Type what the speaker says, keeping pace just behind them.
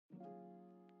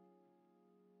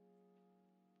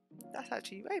That's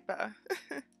actually way better.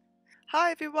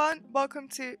 Hi everyone, welcome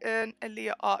to an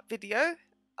ALIYAH art video.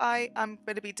 I am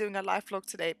going to be doing a live vlog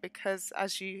today because,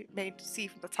 as you may see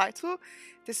from the title,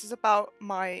 this is about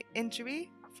my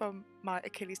injury from my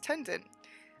Achilles tendon.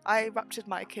 I ruptured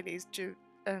my Achilles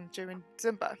during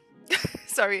Zumba.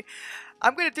 Sorry,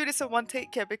 I'm going to do this in one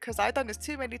take here because I've done this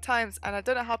too many times and I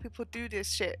don't know how people do this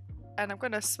shit, and I'm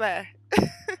going to swear.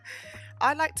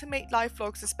 I like to make live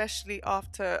vlogs, especially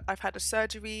after I've had a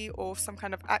surgery or some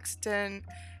kind of accident,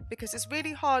 because it's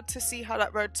really hard to see how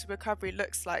that road to recovery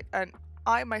looks like. And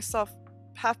I myself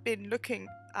have been looking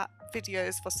at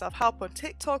videos for self-help on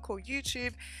TikTok or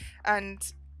YouTube, and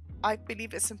I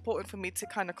believe it's important for me to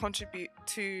kind of contribute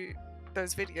to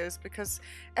those videos because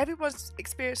everyone's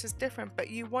experience is different, but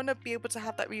you want to be able to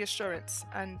have that reassurance,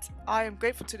 and I am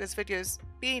grateful to those videos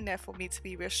being there for me to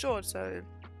be reassured. So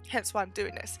hence why I'm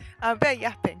doing this. I'm very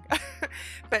yapping.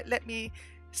 But let me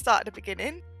start at the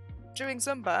beginning. During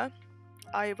Zumba,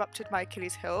 I ruptured my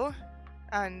Achilles heel,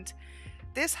 and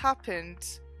this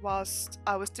happened whilst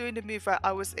I was doing the move where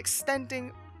I was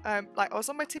extending, like I was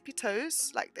on my tippy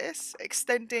toes like this,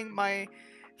 extending my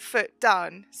foot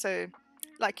down. So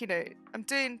like, I'm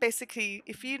doing basically,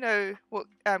 if you know what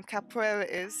capoeira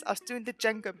is, I was doing the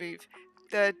Jenga move,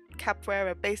 the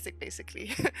capoeira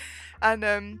basically.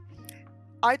 And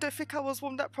I don't think I was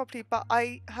warmed up properly, but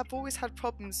I have always had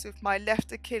problems with my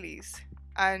left Achilles,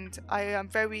 and I am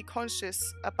very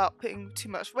conscious about putting too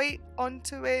much weight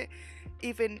onto it,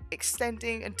 even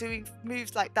extending and doing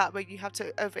moves like that where you have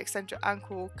to overextend your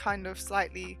ankle kind of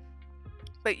slightly,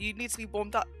 but you need to be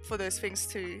warmed up for those things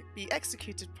to be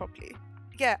executed properly.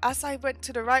 Yeah, as I went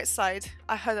to the right side,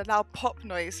 I heard a loud pop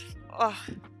noise. Oh,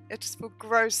 it just felt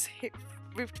gross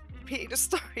repeating the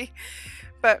story,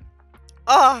 but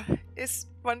it's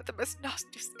one of the most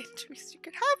nastiest injuries you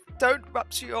can have. Don't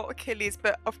rupture your Achilles,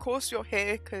 but of course you're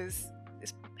here because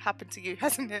it's happened to you,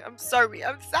 hasn't it? I'm sorry.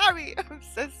 I'm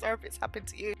so sorry if it's happened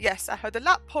to you. Yes, I heard a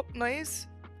loud pop noise,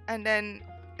 and then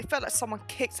it felt like someone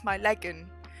kicked my leg in.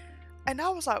 And I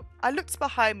was like, I looked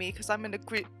behind me because I'm in a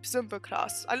group Zumba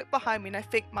class. I looked behind me and I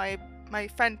think my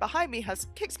friend behind me has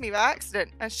kicked me by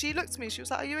accident. And she looked at me, she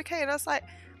was like, "Are you okay?" And I was like,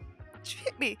 "She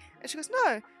hit me." And she goes,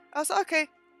 "No." I was like, "Okay."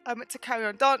 I went to carry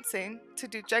on dancing to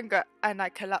do Jenga and I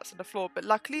collapsed on the floor. But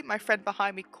luckily my friend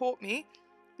behind me caught me,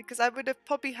 because I would have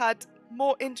probably had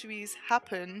more injuries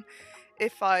happen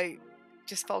if I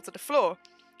just fell to the floor.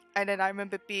 And then I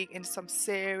remember being in some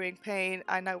searing pain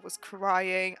and I was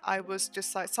crying. I was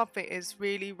just like, something is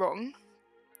really wrong.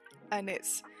 And I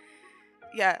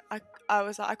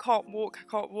was like, I can't walk.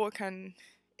 And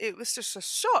it was just a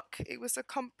shock. It was a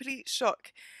complete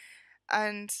shock.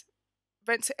 And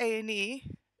went to A&E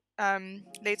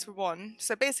later on.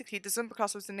 So basically the Zumba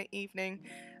class was in the evening.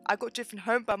 I got driven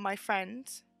home by my friend,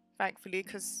 thankfully,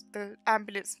 because the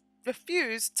ambulance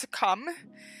refused to come.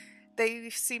 They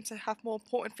seem to have more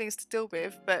important things to deal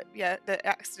with. But yeah, the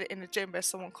accident in the gym where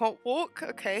someone can't walk,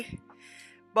 okay.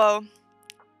 Well,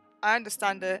 I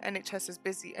understand the NHS is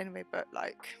busy anyway, but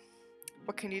like,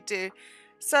 what can you do?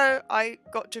 So I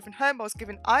got driven home, I was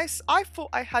given ice. I thought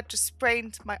I had just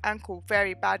sprained my ankle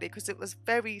very badly because it was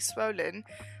very swollen,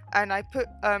 and I put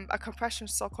a compression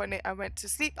sock on it and went to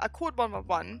sleep. I called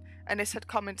 111 and they said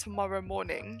come in tomorrow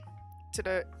morning to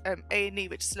the A&E,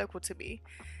 which is local to me.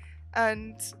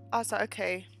 And I was like,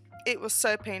 okay. It was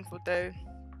so painful though.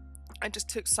 I just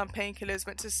took some painkillers,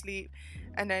 went to sleep,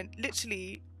 and then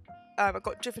literally I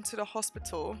got driven to the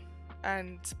hospital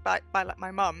and by like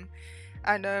my mum,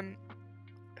 and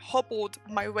hobbled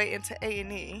my way into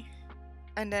A&E,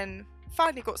 and then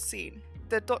finally got seen.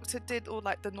 The doctor did all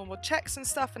like the normal checks and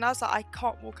stuff, and I was like, I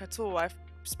can't walk at all. I've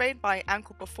sprained my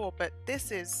ankle before, but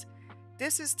this is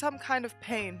some kind of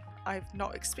pain I've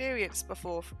not experienced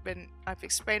before when I've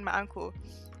sprained my ankle.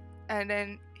 And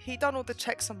then he done all the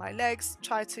checks on my legs,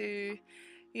 try to,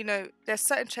 there's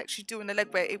certain checks you do on the leg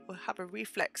where it will have a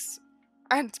reflex,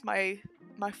 and my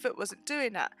foot wasn't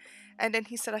doing that. And then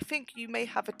he said, I think you may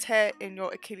have a tear in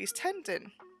your Achilles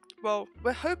tendon. Well,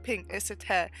 we're hoping it's a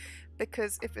tear,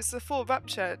 because if it's a full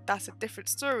rupture, that's a different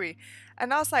story.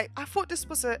 And I was like, I thought this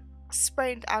was a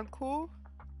sprained ankle.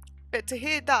 But to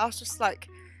hear that, I was just like,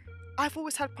 I've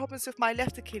always had problems with my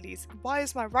left Achilles. Why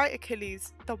is my right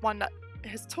Achilles the one that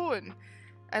has torn?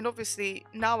 And obviously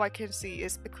now I can see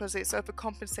it's because it's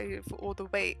overcompensated for all the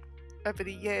weight over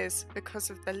the years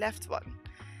because of the left one.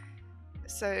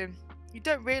 So you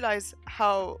don't realize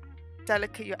how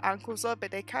delicate your ankles are,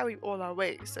 but they carry all our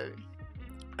weight. So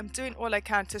I'm doing all I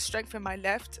can to strengthen my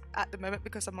left at the moment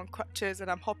because I'm on crutches and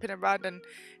I'm hopping around and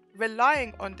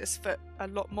relying on this foot a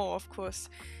lot more, of course,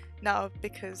 now,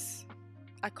 because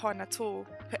I can't at all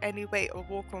put any weight or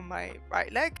walk on my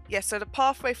right leg. Yeah, so the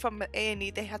pathway from the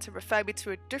A&E, they had to refer me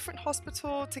to a different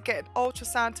hospital to get an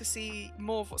ultrasound to see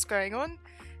more of what's going on.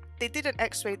 They did an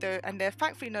x-ray though, and there are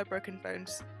thankfully no broken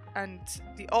bones. And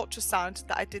the ultrasound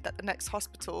that I did at the next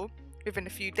hospital within a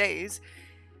few days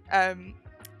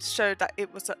showed that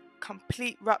it was a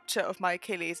complete rupture of my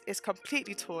Achilles. It's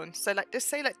completely torn. So like, just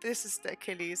say like this is the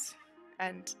Achilles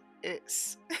and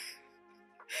it's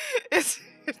it's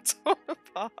torn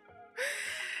apart.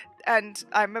 And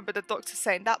I remember the doctor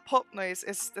saying that pop noise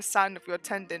is the sound of your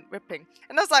tendon ripping.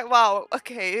 And I was like, wow,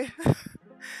 okay.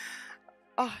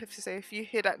 Oh, if you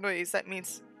hear that noise, that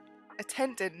means a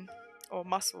tendon or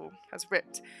muscle has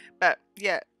ripped. But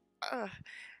yeah, oh,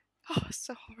 it's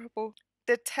so horrible.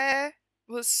 The tear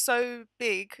was so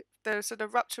big, so the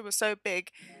rupture was so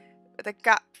big, the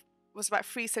gap was about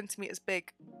 3 centimeters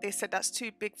big. They said that's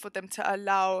too big for them to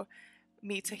allow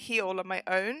me to heal on my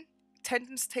own.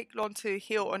 Tendons take long to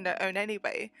heal on their own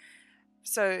anyway,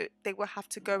 so they will have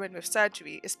to go in with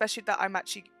surgery, especially that I'm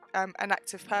actually an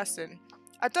active person.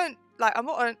 I'm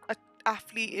not an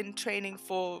athlete in training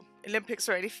for Olympics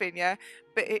or anything, yeah,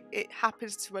 but it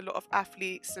happens to a lot of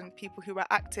athletes and people who are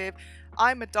active.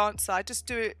 I'm a dancer. I just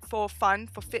do it for fun,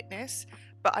 for fitness,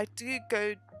 but I do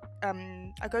go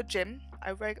I go gym.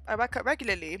 I work out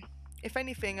regularly. If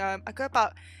anything, I go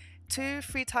about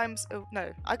 2-3 times.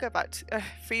 I go about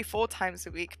 3-4 times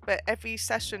a week. But every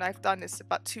session I've done is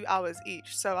about 2 hours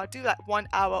each. So I do like 1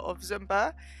 hour of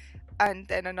Zumba, and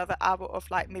then another hour of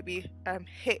like maybe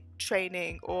HIIT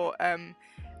training or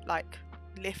like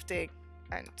lifting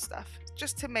and stuff,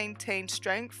 just to maintain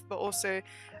strength. But also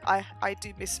I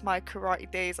do miss my karate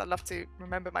days. I love to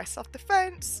remember my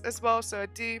self-defense as well, so I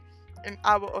do an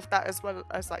hour of that as well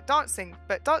as like dancing.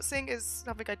 But dancing is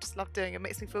something I just love doing. It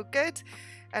makes me feel good,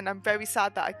 and I'm very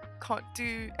sad that I can't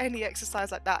do any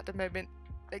exercise like that at the moment,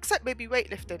 except maybe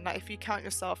weightlifting. Like if you count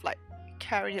yourself like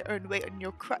carrying your own weight on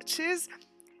your crutches,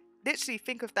 literally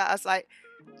think of that as like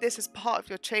this is part of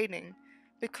your training.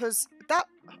 Because that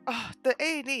the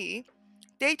A&E,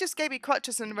 they just gave me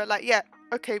crutches and were like, yeah,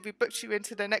 okay, we booked you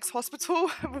into the next hospital,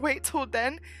 wait till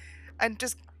then and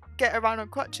just get around on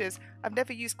crutches. I've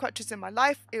never used crutches in my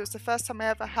life. It was the first time I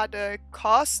ever had a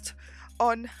cast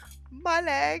on my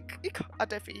leg. I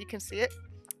don't think you can see it,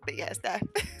 but yeah, it's there.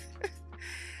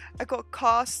 I got a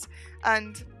cast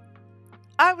and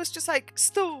I was just like,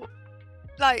 still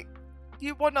like,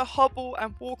 you want to hobble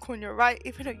and walk on your right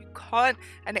even though you can't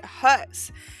and it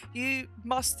hurts. You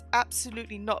must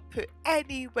absolutely not put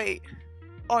any weight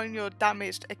on your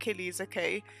damaged Achilles,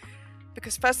 okay?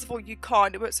 Because first of all, you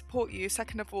can't, it won't support you.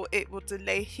 Second of all, it will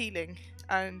delay healing.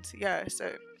 And yeah,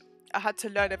 so I had to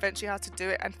learn eventually how to do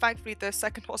it. And thankfully the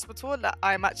second hospital that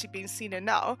I'm actually being seen in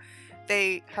now,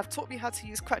 they have taught me how to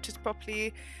use crutches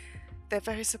properly. They're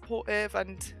very supportive,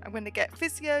 and I'm going to get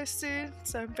physio soon,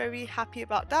 so I'm very happy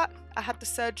about that. I had the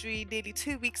surgery nearly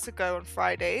 2 weeks ago on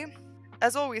Friday.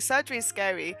 As always, surgery is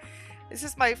scary. This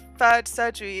is my 3rd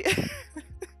surgery.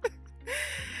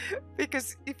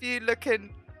 Because if you look in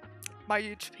my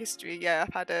YouTube history, yeah,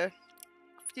 I've had a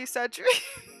few surgeries.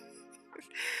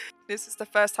 This is the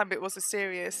first time it was a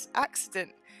serious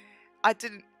accident. I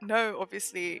didn't know,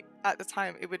 obviously, at the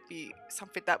time it would be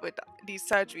something that would need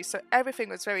surgery. So everything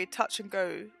was very touch and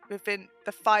go within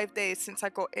the 5 days since I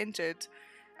got injured.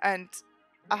 And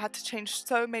I had to change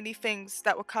so many things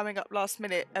that were coming up last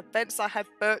minute. Events I had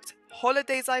booked,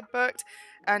 holidays I booked,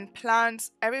 and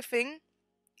plans, everything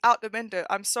out the window.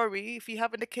 I'm sorry, if you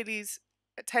have an Achilles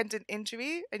tendon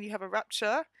injury and you have a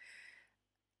rupture,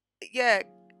 yeah,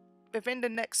 within the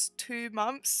next 2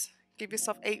 months, give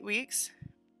yourself 8 weeks.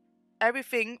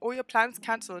 Everything, all your plans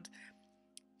cancelled.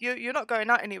 You're not going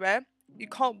out anywhere. You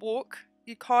can't walk.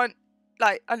 You can't,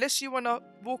 like, unless you want to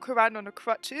walk around on the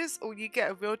crutches or you get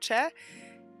a wheelchair.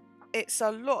 It's a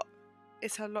lot.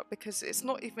 It's a lot because it's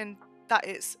not even that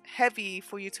it's heavy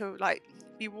for you to like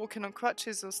be walking on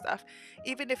crutches or stuff.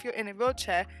 Even if you're in a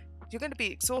wheelchair, you're going to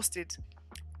be exhausted.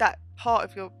 That part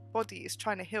of your body is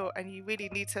trying to heal, and you really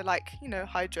need to, like,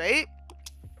 hydrate.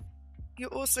 You're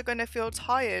also going to feel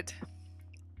tired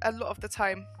a lot of the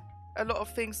time. A lot of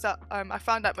things that I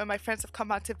found out when my friends have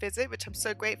come out to visit, which I'm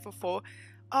so grateful for,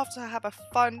 after I have a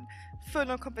fun,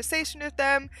 full-on conversation with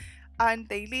them and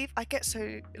they leave, I get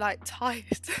so like tired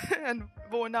and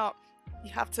worn out.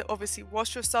 You have to obviously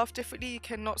wash yourself differently. You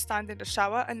cannot stand in the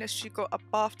shower unless you got a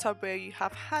bathtub where you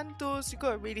have handles. You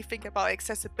got to really think about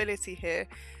accessibility here.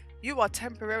 You are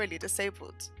temporarily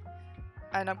disabled,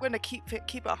 and I'm going to keep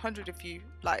it 100 of you,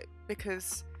 like,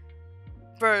 because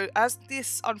bro, as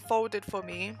this unfolded for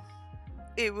me,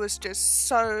 it was just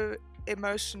so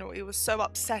emotional. It was so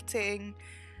upsetting.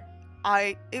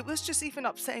 it was just even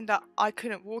upsetting that I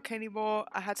couldn't walk anymore.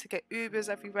 I had to get Ubers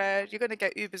everywhere. You're gonna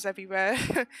get Ubers everywhere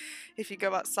if you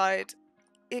go outside.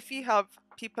 If you have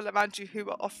people around you who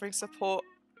are offering support,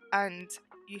 and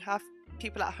you have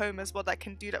people at home as well that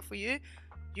can do that for you,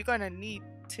 you're gonna need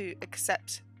to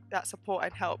accept that support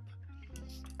and help.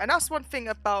 And that's one thing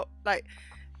about, like,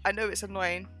 I know it's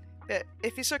annoying, but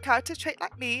if it's your character trait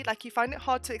like me, like you find it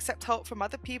hard to accept help from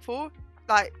other people,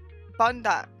 like, bun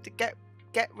that, to get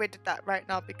rid of that right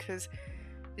now, because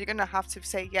you're gonna have to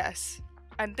say yes.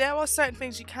 And there are certain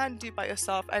things you can do by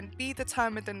yourself, and be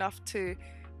determined enough to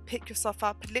pick yourself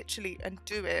up literally and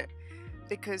do it,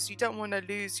 because you don't want to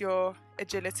lose your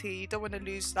agility, you don't want to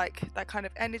lose like that kind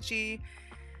of energy.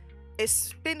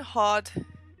 It's been hard.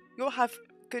 You'll have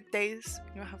good days,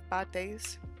 you'll have bad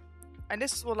days. And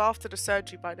this is all after the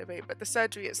surgery, by the way, but the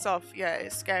surgery itself, yeah,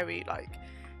 it's scary. Like,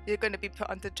 you're going to be put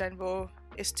under general.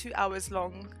 It's 2 hours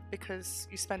long, because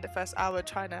you spend the first hour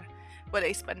trying to, well,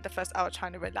 they spend the first hour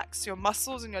trying to relax your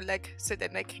muscles in your leg so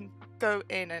then they can go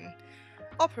in and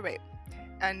operate.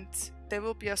 And there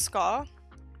will be a scar,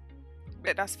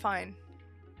 but that's fine.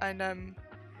 And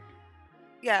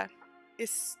yeah,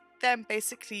 it's them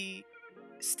basically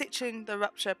stitching the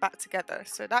rupture back together.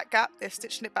 So that gap, they're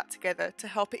stitching it back together to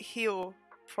help it heal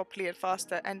properly and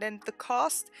faster. And then the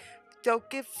cast, they'll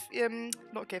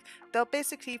they'll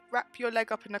basically wrap your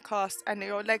leg up in a cast, and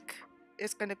your leg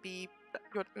is going to be,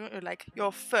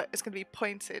 your foot is going to be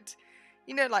pointed,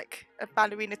 you know, like a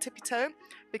ballerina tippy toe,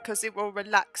 because it will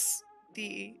relax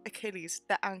the Achilles,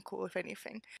 the ankle, if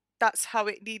anything. That's how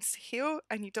it needs to heal,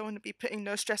 and you don't want to be putting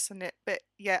no stress on it. But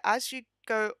yeah, as you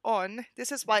go on,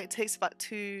 this is why it takes about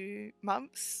 2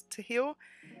 months to heal.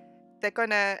 They're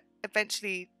gonna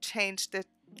eventually change the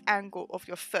angle of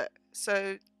your foot,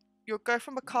 so you'll go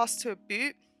from a cast to a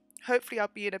boot. Hopefully I'll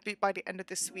be in a boot by the end of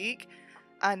this week,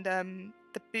 and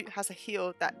the boot has a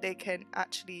heel that they can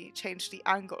actually change the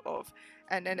angle of,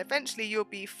 and then eventually you'll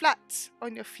be flat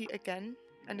on your feet again.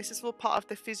 And this is all part of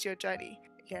the physio journey.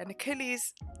 Yeah, an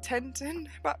Achilles tendon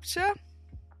rupture,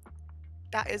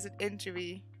 that is an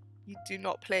injury you do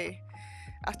not play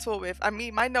at all with. I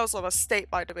mean, my nails are a state,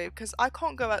 by the way, because I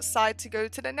can't go outside to go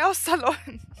to the nail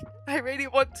salon. I really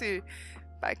want to,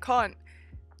 but I can't.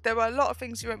 There are a lot of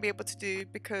things you won't be able to do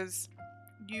because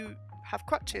you have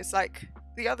crutches. Like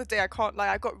the other day, I can't lie,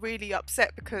 I got really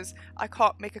upset because I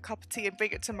can't make a cup of tea and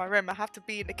bring it to my room. I have to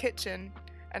be in the kitchen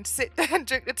and sit there and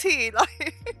drink the tea.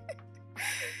 Like,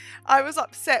 I was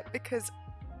upset because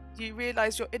you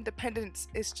realize your independence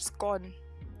is just gone,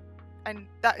 and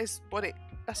that's what it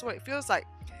feels like.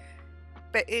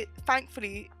 But it,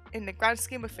 thankfully, in the grand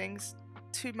scheme of things,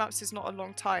 2 months is not a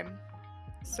long time,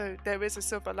 so there is a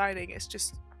silver lining. It's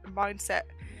just mindset,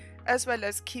 as well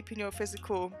as keeping your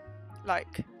physical,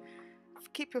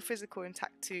 keep your physical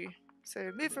intact too.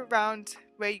 So move around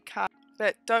where you can,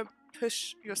 but don't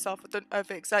push yourself or don't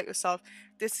overexert yourself.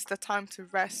 This is the time to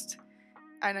rest.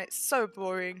 And it's so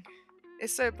boring.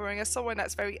 It's so boring. As someone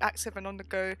that's very active and on the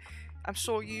go, I'm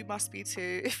sure you must be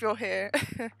too if you're here.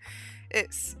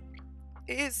 It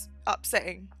is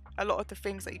upsetting, a lot of the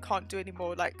things that you can't do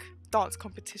anymore, like dance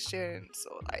competitions,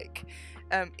 or like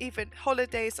even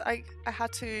holidays. I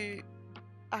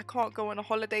can't go on a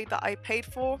holiday that I paid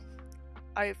for.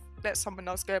 I've let someone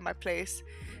else go in my place.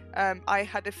 I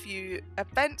had a few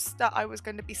events that I was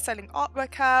going to be selling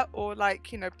artwork at, or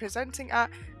presenting at.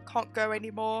 Can't go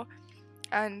anymore,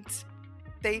 and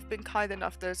they've been kind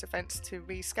enough, those events, to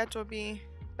reschedule me.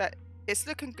 But it's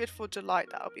looking good for July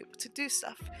that I'll be able to do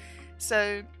stuff.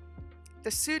 So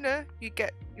the sooner you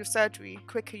get your surgery,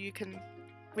 quicker you can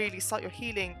really start your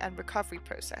healing and recovery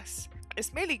process.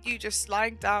 It's mainly you just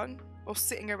lying down or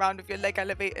sitting around with your leg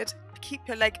elevated. Keep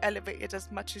your leg elevated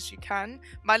as much as you can.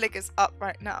 My leg is up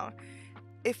right now.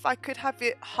 If I could have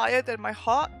it higher than my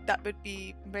heart, that would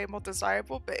be way more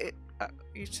desirable, but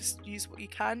you just use what you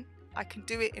can. I can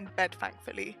do it in bed,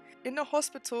 thankfully. In the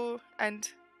hospital, and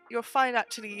you'll find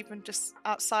actually even just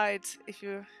outside,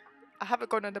 I haven't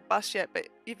gone on the bus yet, but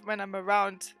even when I'm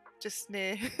around just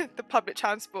near the public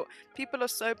transport, people are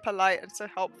so polite and so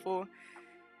helpful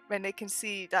when they can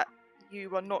see that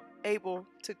you are not able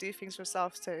to do things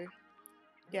yourself. So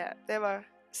yeah, there are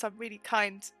some really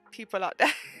kind people out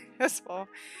there as well.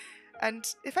 And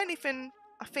if anything,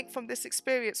 I think from this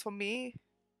experience for me,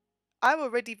 I'm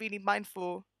already really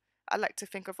mindful. I like to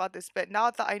think of others, but now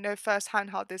that I know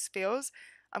firsthand how this feels,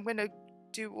 I'm going to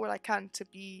do all I can to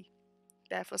be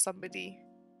there for somebody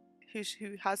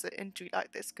who has an injury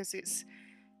like this, because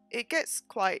it gets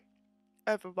quite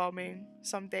overwhelming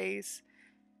some days,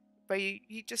 where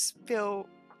you just feel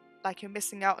like you're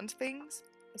missing out on things.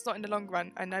 It's not in the long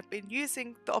run, and I've been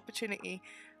using the opportunity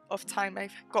of time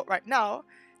I've got right now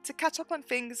to catch up on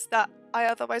things that I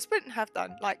otherwise wouldn't have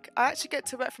done. Like, I actually get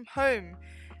to work from home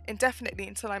indefinitely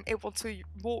until I'm able to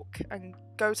walk and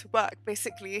go to work,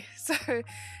 basically. So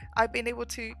I've been able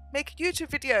to make a YouTube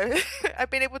video. I've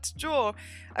been able to draw.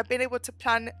 I've been able to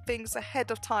plan things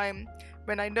ahead of time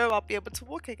when I know I'll be able to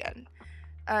walk again.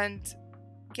 And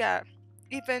yeah,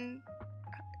 even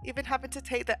having to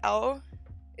take the L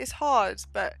is hard,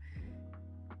 but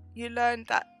you learn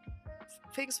that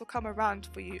things will come around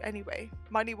for you anyway.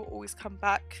 Money will always come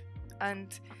back,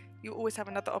 and you always have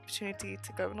another opportunity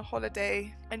to go on a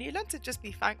holiday, and you learn to just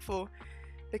be thankful,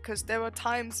 because there were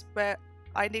times where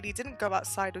I nearly didn't go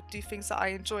outside or do things that I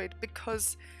enjoyed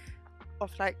because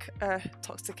of like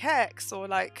toxic ex, or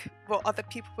like what other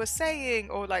people were saying,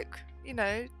 or like, you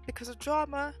know, because of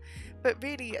drama. But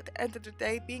really, at the end of the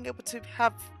day, being able to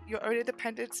have your own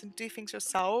independence and do things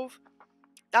yourself,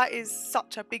 that is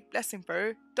such a big blessing,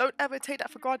 bro. Don't ever take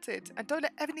that for granted, and don't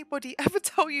let anybody ever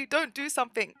tell you don't do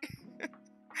something.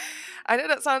 I know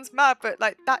that sounds mad, but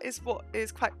like, that is what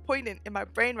is quite poignant in my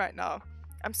brain right now.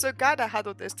 I'm so glad I had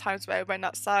all those times where I went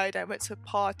outside, I went to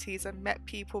parties and met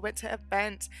people, went to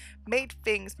events, made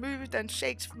things, moved and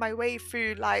shaped my way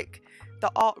through like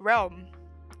the art realm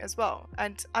as well.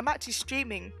 And I'm actually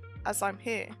streaming as I'm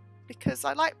here because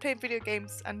I like playing video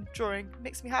games, and drawing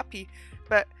makes me happy.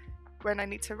 But when I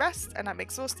need to rest and I'm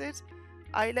exhausted,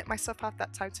 I let myself have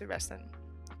that time to rest. And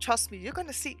trust me, you're going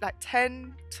to sleep like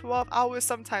 10, 12 hours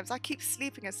sometimes. I keep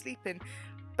sleeping and sleeping,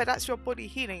 but that's your body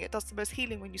healing. It does the most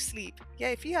healing when you sleep. Yeah,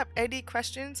 if you have any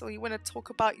questions or you want to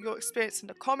talk about your experience in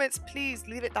the comments, please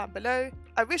leave it down below.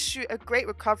 I wish you a great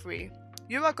recovery.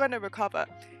 You are going to recover.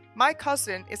 My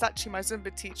cousin is actually my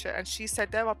Zumba teacher, and she said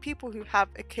there are people who have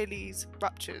Achilles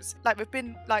ruptures. Like,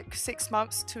 within like 6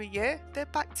 months to a year, they're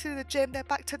back to the gym, they're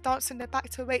back to dancing, they're back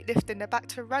to weightlifting, they're back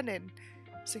to running.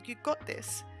 So you got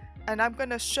this. And I'm going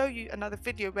to show you another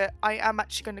video where I am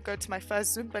actually going to go to my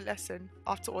first Zumba lesson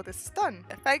after all this is done.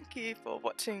 Thank you for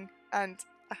watching, and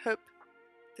I hope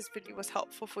this video was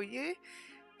helpful for you.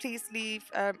 Please leave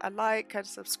a like and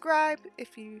subscribe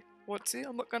if you want to.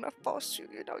 I'm not going to force you,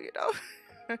 you know.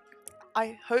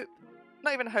 I hope,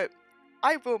 not even hope,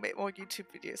 I will make more YouTube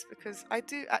videos because I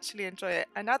do actually enjoy it.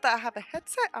 And now that I have a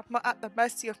headset, I'm not at the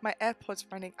mercy of my AirPods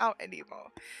running out anymore.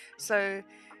 So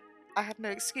I have no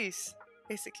excuse,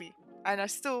 basically. And I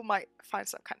still might find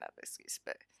some kind of excuse,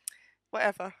 but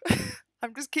whatever.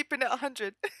 I'm just keeping it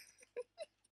 100.